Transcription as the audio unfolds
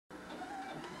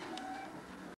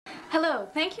Hello,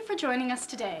 thank you for joining us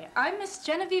today. I'm Miss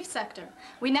Genevieve Sector.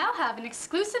 We now have an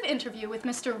exclusive interview with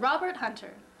Mr. Robert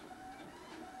Hunter.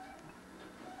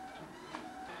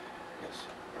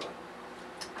 Yes.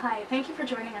 Hi, thank you for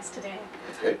joining us today.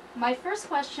 Okay. My first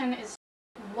question is,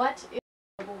 what is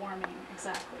global warming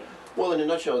exactly? Well, in a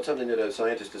nutshell, it's something that a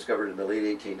scientist discovered in the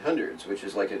late 1800s, which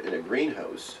is like in a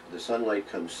greenhouse. The sunlight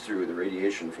comes through, the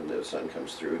radiation from the sun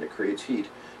comes through, and it creates heat.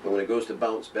 But when it goes to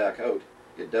bounce back out,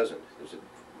 it doesn't.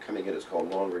 Coming in, it's called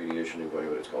long radiation, and going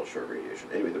out, it's called short radiation.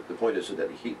 Anyway, the point is that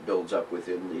the heat builds up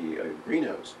within the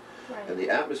greenhouse. Right. And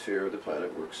the atmosphere of the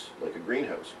planet works like a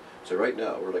greenhouse. So right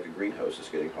now, we're like a greenhouse that's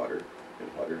getting hotter and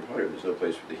hotter and hotter. There's no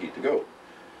place for the heat to go.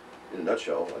 In a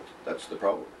nutshell, that's the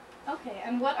problem. Okay,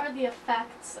 and what are the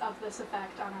effects of this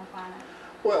effect on our planet?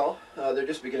 Well, they're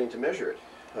just beginning to measure it.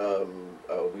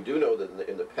 We do know that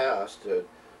in the past,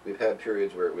 we've had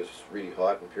periods where it was really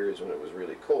hot and periods when it was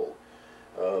really cold.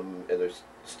 And they're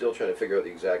still trying to figure out the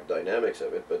exact dynamics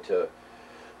of it, but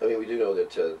I mean, we do know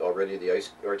that already the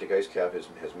Arctic ice cap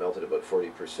has melted about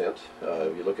 40%.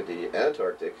 If you look at the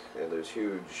Antarctic, and there's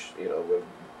huge,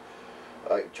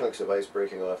 chunks of ice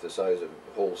breaking off the size of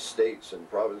whole states and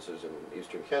provinces in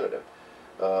eastern Canada.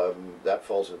 That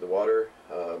falls into the water.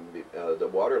 The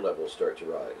water levels start to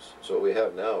rise. So what we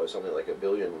have now is something like 1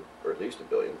 billion, or at least 1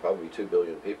 billion, probably 2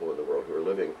 billion people in the world who are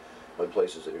living on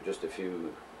places that are just a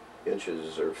few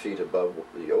inches or feet above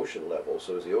the ocean level.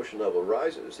 So as the ocean level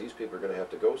rises, these people are going to have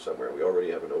to go somewhere. We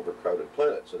already have an overcrowded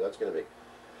planet, so that's going to make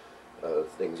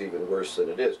things even worse than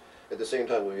it is. At the same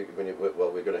time, we're going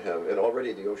to have, and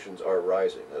already the oceans are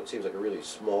rising. Now, it seems like a really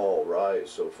small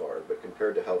rise so far, but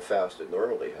compared to how fast it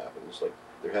normally happens, like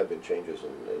there have been changes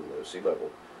in the sea level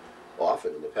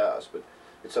often in the past, but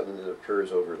it's something that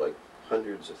occurs over like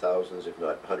hundreds of thousands, if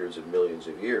not hundreds of millions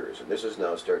of years. And this is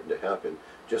now starting to happen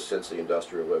just since the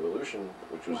Industrial Revolution,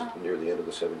 which was near the end of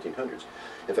the 1700s.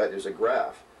 In fact, there's a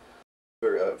graph,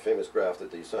 a famous graph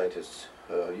that the scientists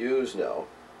use now,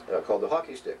 called the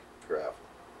hockey stick graph.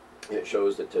 And it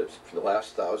shows that for the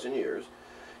last 1,000 years,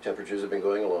 temperatures have been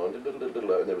going along, and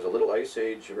there was a little ice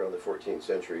age around the 14th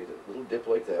century, a little dip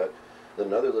like that, then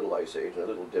another little ice age,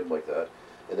 another little dip like that,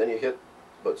 and then you hit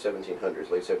about 1700s,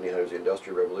 late 1700s, the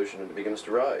Industrial Revolution, and it begins to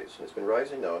rise. And it's been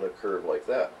rising now on a curve like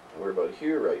that. And we're about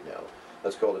here right now.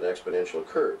 That's called an exponential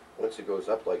curve. Once it goes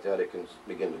up like that, it can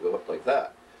begin to go up like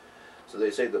that. So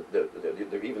they say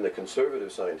that even the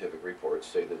conservative scientific reports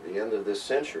say that at the end of this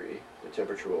century, the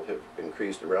temperature will have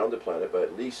increased around the planet by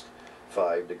at least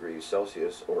 5 degrees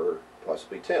Celsius or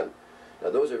possibly 10. Now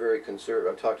those are very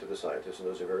conservative. I've talked to the scientists, and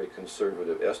those are very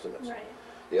conservative estimates. Right.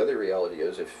 The other reality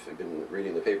is, if you've been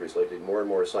reading the papers lately, more and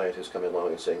more scientists come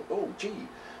along and saying, oh, gee,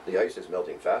 the ice is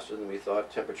melting faster than we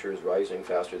thought, temperature is rising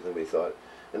faster than we thought.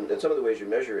 And some of the ways you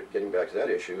measure it, getting back to that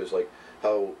issue, is like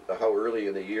how early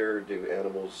in the year do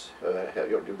animals,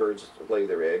 do birds lay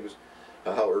their eggs?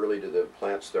 How early do the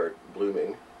plants start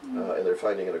blooming? And they're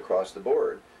finding it across the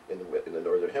board in the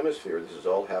northern hemisphere. This is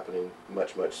all happening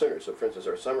much, much sooner. So for instance,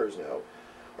 our summers now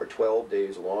are 12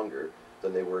 days longer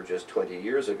than they were just 20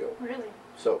 years ago. Really?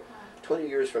 So 20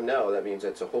 years from now, that means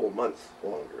that's a whole month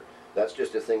longer. That's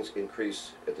just if things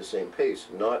increase at the same pace,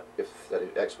 not if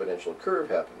that exponential curve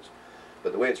happens.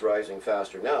 But the way it's rising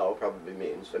faster now probably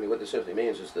means, I mean, what this simply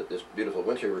means is that this beautiful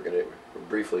winter we're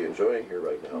briefly enjoying here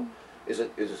right now is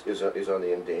on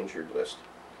the endangered list.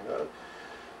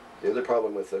 The other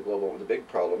problem with the big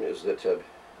problem is that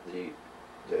the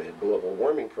global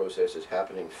warming process is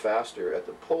happening faster at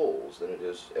the poles than it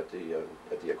is at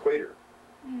the equator.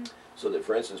 So that,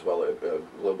 for instance, while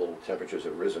global temperatures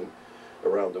have risen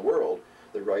around the world,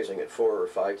 they're rising at 4 or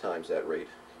 5 times that rate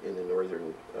in the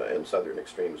northern and southern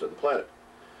extremes of the planet.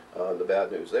 The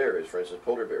bad news there is, for instance,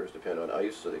 polar bears depend on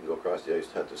ice, so they can go across the ice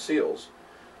to hunt the seals.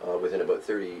 Within about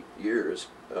 30 years,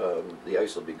 the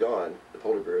ice will be gone. The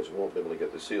polar bears won't be able to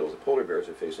get the seals. The polar bears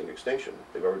are facing extinction.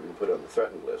 They've already been put on the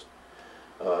threatened list.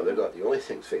 They're not the only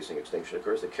things facing extinction. Of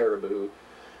course, the caribou,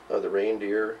 the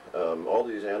reindeer, all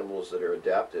these animals that are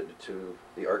adapted to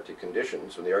the Arctic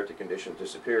conditions. When the Arctic conditions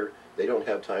disappear, they don't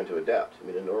have time to adapt. I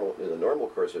mean, in the normal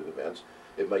course of events,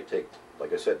 it might take,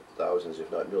 like I said, thousands,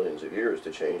 if not millions of years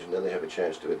to change, and then they have a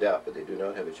chance to adapt, but they do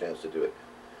not have a chance to do it,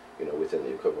 within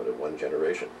the equivalent of 1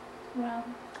 generation. Well,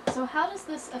 so how does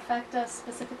this affect us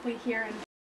specifically here in...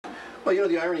 Well,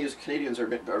 the irony is Canadians are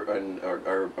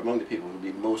among the people who will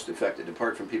be most affected,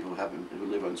 apart from people who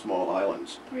live on small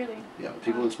islands. Really? Yeah,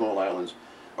 people in small islands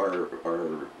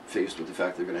are faced with the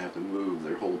fact they're going to have to move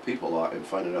their whole people out and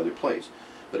find another place.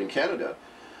 But in Canada,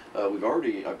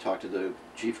 I've talked to the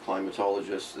chief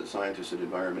climatologists, the scientists at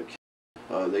Environment Canada.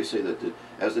 They say that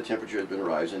as the temperature has been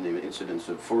rising, the incidence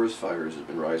of forest fires has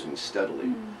been rising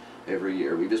steadily. every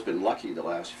year. We've just been lucky the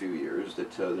last few years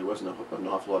that there wasn't an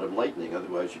awful lot of lightning.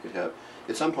 Otherwise, you could have,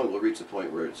 at some point, we'll reach the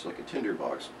point where it's like a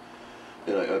tinderbox,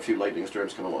 and a few lightning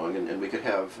storms come along, and we could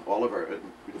have all of our,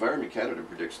 Environment Canada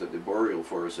predicts that the boreal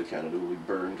forests of Canada will be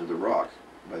burned to the rock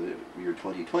by the year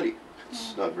 2020.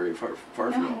 It's not very far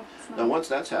from now. Now, once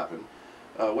that's happened,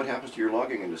 what happens to your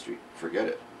logging industry? Forget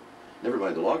it. Never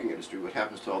mind the logging industry, what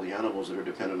happens to all the animals that are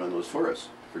dependent on those forests?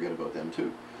 Forget about them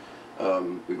too.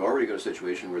 We've already got a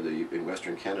situation where in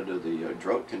Western Canada the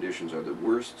drought conditions are the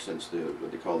worst since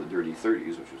what they call the Dirty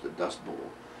 30s, which was the Dust Bowl.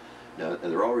 Now,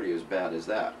 and they're already as bad as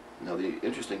that. Now the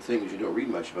interesting thing is you don't read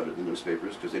much about it in the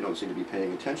newspapers because they don't seem to be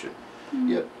paying attention.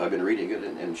 Yet I've been reading it,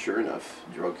 and sure enough,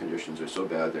 drought conditions are so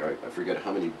bad there. I forget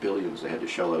how many billions they had to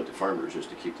shell out to farmers just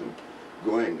to keep them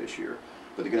going this year.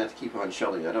 But they're going to have to keep on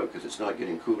shelling that out because it's not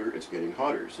getting cooler, it's getting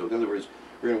hotter. So in other words,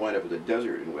 we're going to wind up with a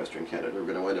desert in Western Canada. We're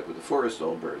going to wind up with the forests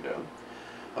all burned down.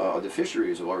 The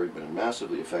fisheries have already been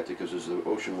massively affected because as the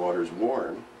ocean waters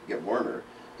get warmer,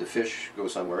 the fish go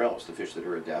somewhere else, the fish that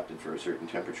are adapted for a certain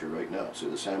temperature right now. So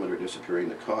the salmon are disappearing,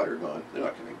 the cod are gone, they're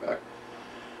not coming back.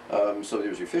 So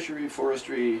there's your fishery,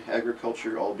 forestry,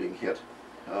 agriculture all being hit.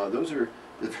 Those are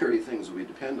the very things we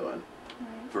depend on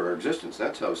for our existence.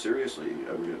 That's how seriously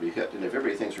we're going to be hit. And if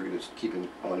everybody thinks we're going to keep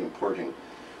on importing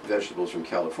vegetables from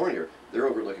California, they're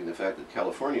overlooking the fact that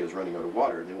California is running out of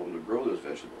water and they won't be able to grow those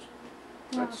vegetables.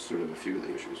 That's sort of a few of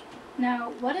the issues.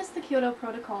 Now, what is the Kyoto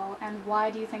Protocol and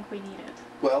why do you think we need it?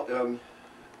 Well,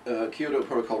 Kyoto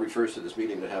Protocol refers to this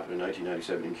meeting that happened in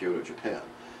 1997 in Kyoto, Japan.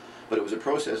 But it was a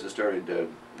process that started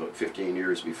about 15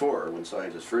 years before, when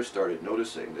scientists first started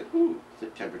noticing that, the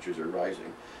temperatures are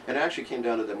rising. And it actually came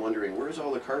down to them wondering, where's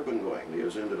all the carbon going? They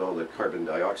assumed that all the carbon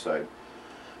dioxide,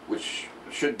 which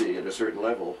should be at a certain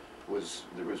level, it was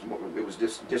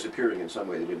disappearing in some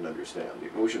way they didn't understand. The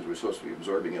oceans were supposed to be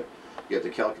absorbing it, yet the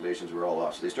calculations were all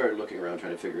off. So they started looking around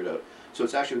trying to figure it out. So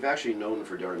we've actually known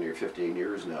for darn near 15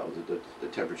 years now that the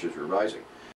temperatures were rising.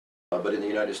 But in the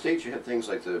United States, you had things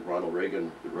like the Ronald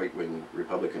Reagan, the right-wing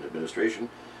Republican administration,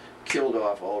 killed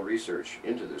off all research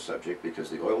into this subject because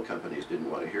the oil companies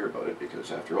didn't want to hear about it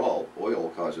because, after all, oil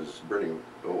causes burning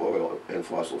oil and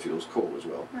fossil fuels, coal as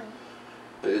well. Right.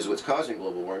 Is what's causing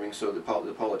global warming, so the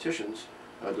politicians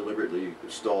deliberately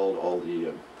stalled all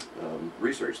the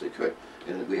research they could.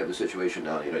 And we have the situation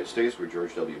now in the United States where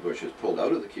George W. Bush has pulled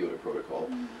out of the Kyoto Protocol.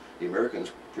 The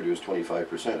Americans produce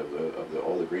 25% of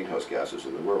all the greenhouse gases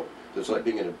in the world. So it's like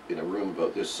being in a room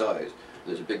about this size.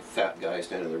 There's a big fat guy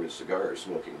standing there with a cigar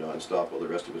smoking non-stop while the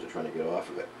rest of us are trying to get off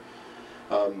of it.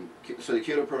 So the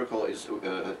Kyoto Protocol is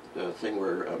a thing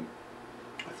where I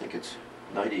think it's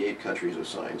 98 countries have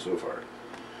signed so far,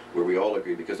 where we all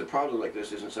agree, because a problem like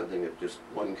this isn't something that just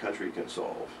one country can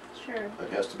solve. Sure.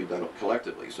 It has to be done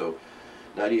collectively. So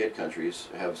 98 countries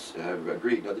have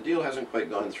agreed. Now the deal hasn't quite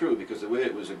gone through because the way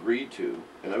it was agreed to,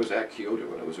 and I was at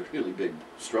Kyoto and it was a really big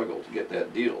struggle to get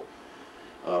that deal.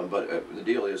 But the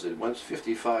deal is that once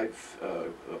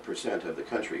 55% of the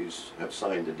countries have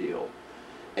signed the deal,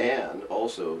 and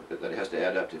also that it has to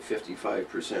add up to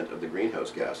 55% of the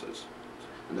greenhouse gases,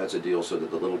 and that's a deal so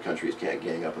that the little countries can't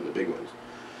gang up on the big ones.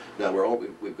 Now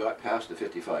we've got past the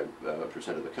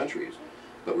 55% of the countries,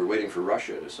 but we're waiting for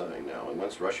Russia to sign now. And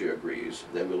once Russia agrees,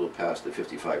 then we will pass the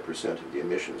 55% of the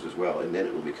emissions as well, and then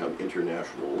it will become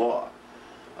international law.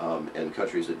 And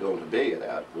countries that don't obey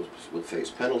that will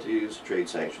face penalties, trade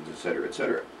sanctions, etc.,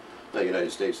 etc. Now the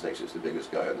United States thinks it's the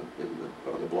biggest guy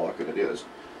on the block, and it is.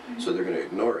 So they're going to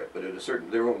ignore it. But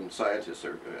at their own scientists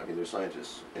they're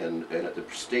scientists, and at the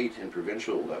state and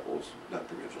provincial levels, not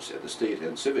provincial, at the state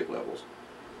and civic levels,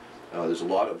 there's a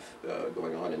lot of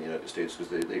going on in the United States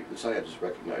because the scientists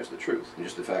recognize the truth. And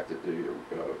just the fact that the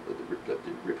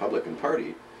Republican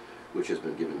Party, which has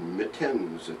been given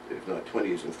tens, if not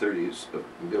 20s and 30s of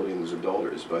billions of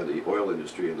dollars by the oil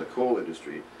industry and the coal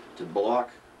industry to block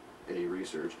any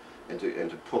research and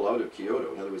to pull out of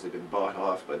Kyoto. In other words, they've been bought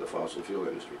off by the fossil fuel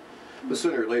industry. But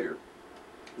sooner or later,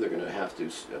 they're going to have to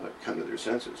come to their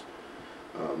senses.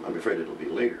 I'm afraid it'll be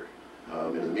later.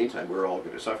 In the meantime, we're all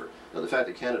going to suffer. Now, the fact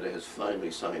that Canada has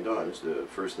finally signed on is the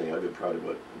first thing I've been proud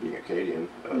about being a Canadian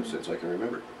since I can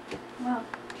remember. Wow.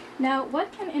 Now,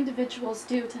 what can individuals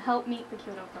do to help meet the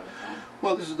Kyoto Protocol?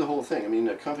 Well, this is the whole thing. I mean,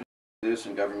 companies can do this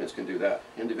and governments can do that.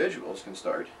 Individuals can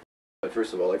start.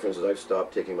 First of all, like for instance, I've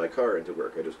stopped taking my car into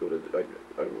work. I just go to,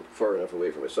 I'm far enough away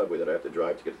from a subway that I have to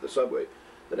drive to get to the subway.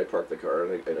 Then I park the car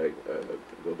and I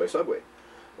go by subway.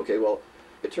 Okay, well,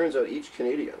 it turns out each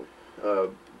Canadian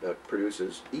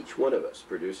each one of us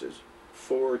produces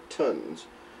 4 tons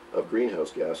of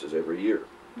greenhouse gases every year.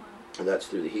 Wow. And that's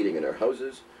through the heating in our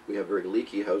houses, We have very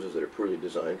leaky houses that are poorly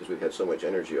designed because we've had so much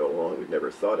energy all along, we've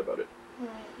never thought about it. Right.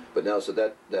 But now, so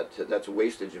that's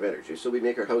wastage of energy. So we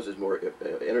make our houses more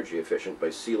energy efficient by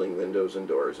sealing windows and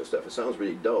doors and stuff. It sounds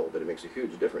really dull, but it makes a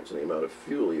huge difference in the amount of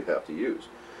fuel you have to use.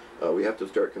 We have to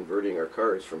start converting our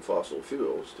cars from fossil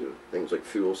fuels to things like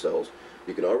fuel cells.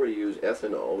 You can already use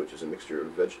ethanol, which is a mixture of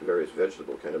various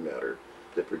vegetable kind of matter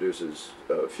that produces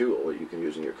fuel that you can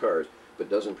use in your cars, but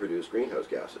doesn't produce greenhouse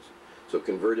gases. So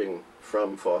converting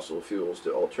from fossil fuels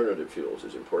to alternative fuels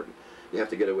is important. You have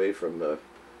to get away from,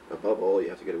 above all, you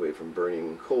have to get away from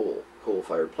burning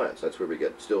coal-fired plants. That's where we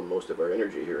get still most of our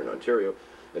energy here in Ontario,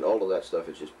 and all of that stuff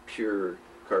is just pure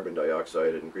carbon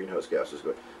dioxide and greenhouse gases.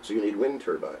 So you need wind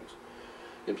turbines.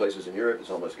 In places in Europe,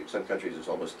 some countries, it's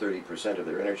almost 30% of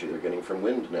their energy they're getting from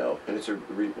wind now, and it's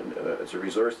a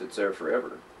resource that's there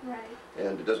forever. Right.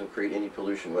 And it doesn't create any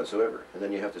pollution whatsoever. And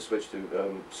then you have to switch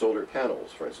to solar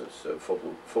panels, for instance,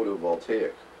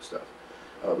 photovoltaic stuff.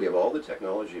 We have all the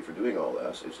technology for doing all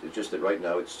that. It's just that right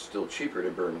now it's still cheaper to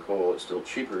burn coal. It's still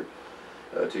cheaper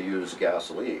to use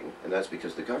gasoline, and that's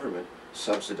because the government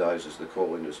subsidizes the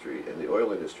coal industry and the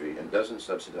oil industry and doesn't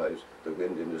subsidize the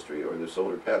wind industry or the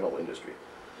solar panel industry.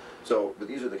 So, but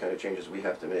these are the kind of changes we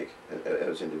have to make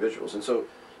as individuals. And so,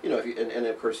 you know, and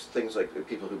of course things like the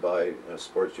people who buy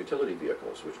sports utility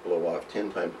vehicles, which blow off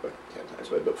 10 times,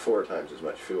 about 4 times as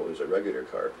much fuel as a regular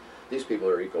car. These people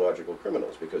are ecological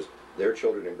criminals because their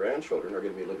children and grandchildren are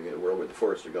going to be living in a world where the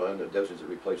forests are gone, the deserts have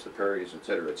replaced the prairies,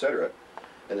 etc.,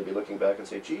 and they'll be looking back and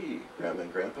say, gee, Grandma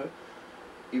and Grandpa,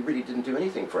 you really didn't do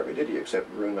anything for me, did you,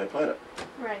 except ruin my planet?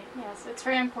 Right, yes. It's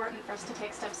very important for us to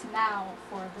take steps now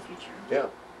for the future. Yeah.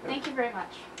 Thank you very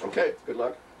much. Okay, good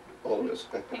luck, all of us.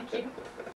 Thank you.